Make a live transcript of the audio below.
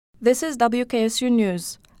This is WKSU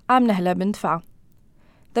News. I'm Nahla Bintfa.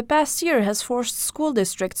 The past year has forced school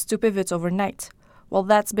districts to pivot overnight. While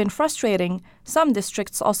that's been frustrating, some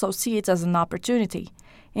districts also see it as an opportunity.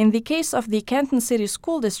 In the case of the Canton City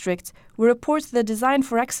School District, we report the Design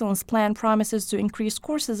for Excellence plan promises to increase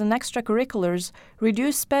courses and extracurriculars,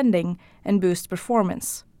 reduce spending, and boost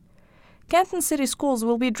performance. Canton City schools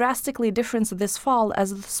will be drastically different this fall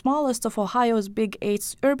as the smallest of Ohio's Big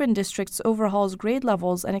 8 urban districts overhauls grade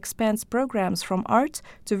levels and expands programs from art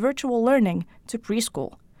to virtual learning to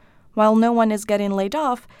preschool. While no one is getting laid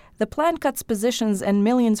off, the plan cuts positions and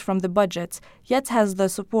millions from the budget, yet has the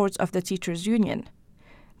support of the teachers' union.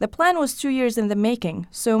 The plan was 2 years in the making,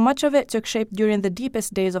 so much of it took shape during the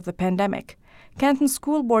deepest days of the pandemic. Canton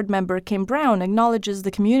School Board member Kim Brown acknowledges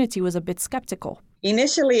the community was a bit skeptical.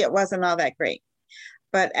 Initially, it wasn't all that great,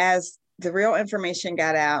 but as the real information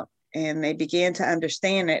got out and they began to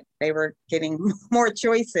understand it, they were getting more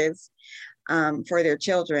choices for their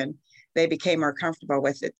children. They became more comfortable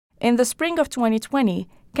with it. In the spring of 2020,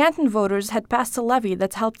 Canton voters had passed a levy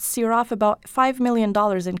that helped steer off about $5 million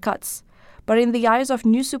in cuts. But in the eyes of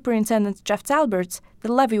new Superintendent Jeff Talbert,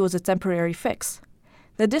 the levy was a temporary fix.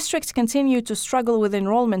 The district continued to struggle with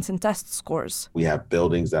enrollment and test scores. We have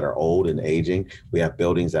buildings that are old and aging. We have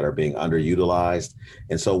buildings that are being underutilized.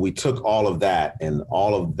 And so we took all of that, and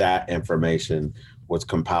all of that information was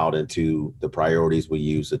compiled into the priorities we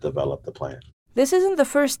used to develop the plan. This isn't the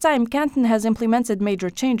first time Canton has implemented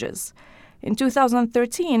major changes. In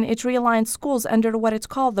 2013, it realigned schools under what it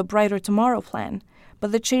called the Brighter Tomorrow Plan.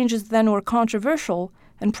 But the changes then were controversial,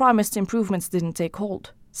 and promised improvements didn't take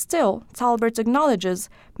hold. Still, Talbert acknowledges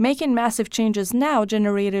making massive changes now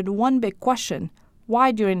generated one big question: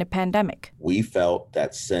 why during a pandemic? We felt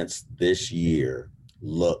that since this year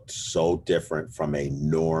looked so different from a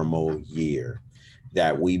normal year,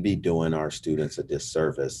 that we'd be doing our students a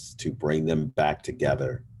disservice to bring them back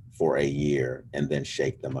together for a year and then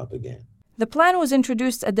shake them up again. The plan was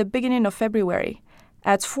introduced at the beginning of February.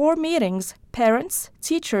 At 4 meetings, parents,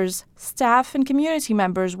 teachers, staff, and community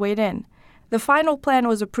members weighed in. The final plan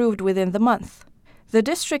was approved within the month. The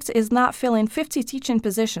district is not filling 50 teaching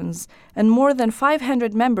positions, and more than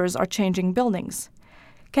 500 members are changing buildings.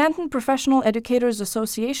 Canton Professional Educators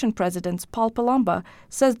Association President Paul Palumba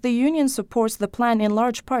says the union supports the plan in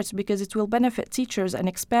large part because it will benefit teachers and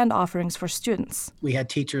expand offerings for students. We had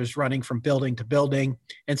teachers running from building to building,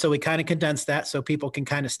 and so we kind of condensed that so people can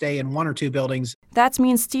kind of stay in 1 or 2 buildings. That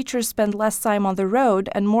means teachers spend less time on the road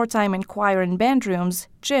and more time in choir and band rooms,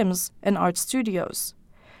 gyms, and art studios.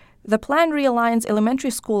 The plan realigns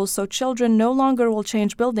elementary schools so children no longer will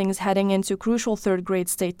change buildings heading into crucial 3rd grade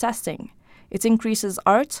state testing. It increases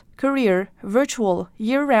art, career, virtual,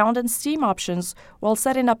 year-round, and STEAM options while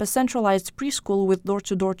setting up a centralized preschool with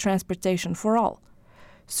door-to-door transportation for all.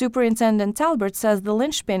 Superintendent Talbert says the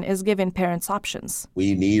linchpin is giving parents options.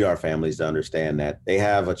 We need our families to understand that they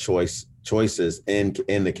have a choices in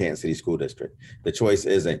the Canton City School District. The choice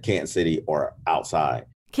isn't Canton City or outside.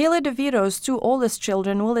 Kayla DeVito's 2 oldest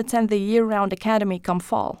children will attend the year-round academy come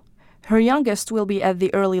fall. Her youngest will be at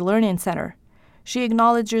the Early Learning Center. She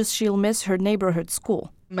acknowledges she'll miss her neighborhood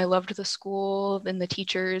school. I loved the school and the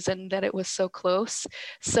teachers and that it was so close.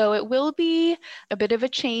 So it will be a bit of a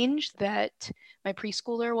change that my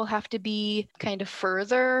preschooler will have to be kind of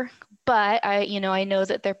further, but I know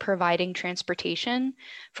that they're providing transportation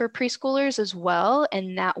for preschoolers as well,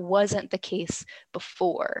 and that wasn't the case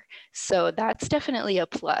before. So that's definitely a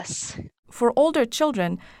plus. For older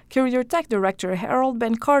children, Career Tech Director Harold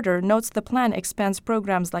Ben Carter notes the plan expands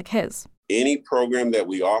programs like his. Any program that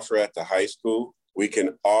we offer at the high school, we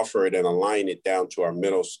can offer it and align it down to our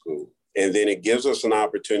middle school. And then it gives us an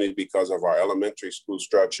opportunity because of our elementary school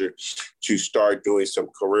structure to start doing some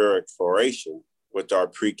career exploration with our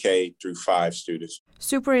pre-K through 5 students.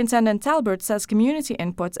 Superintendent Talbert says community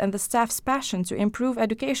input and the staff's passion to improve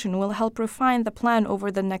education will help refine the plan over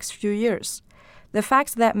the next few years. The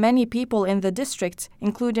fact that many people in the district,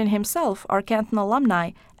 including himself, are Canton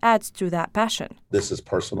alumni adds to that passion. This is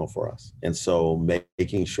personal for us. And so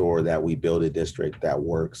making sure that we build a district that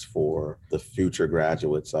works for the future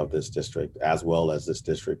graduates of this district, as well as this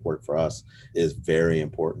district work for us, is very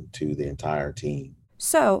important to the entire team.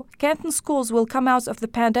 So, Canton schools will come out of the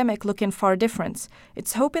pandemic looking far different.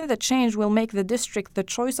 It's hoping the change will make the district the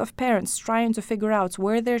choice of parents trying to figure out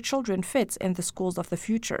where their children fit in the schools of the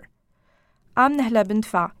future. I'm Nahla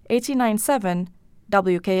Bintfa, 89.7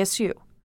 WKSU.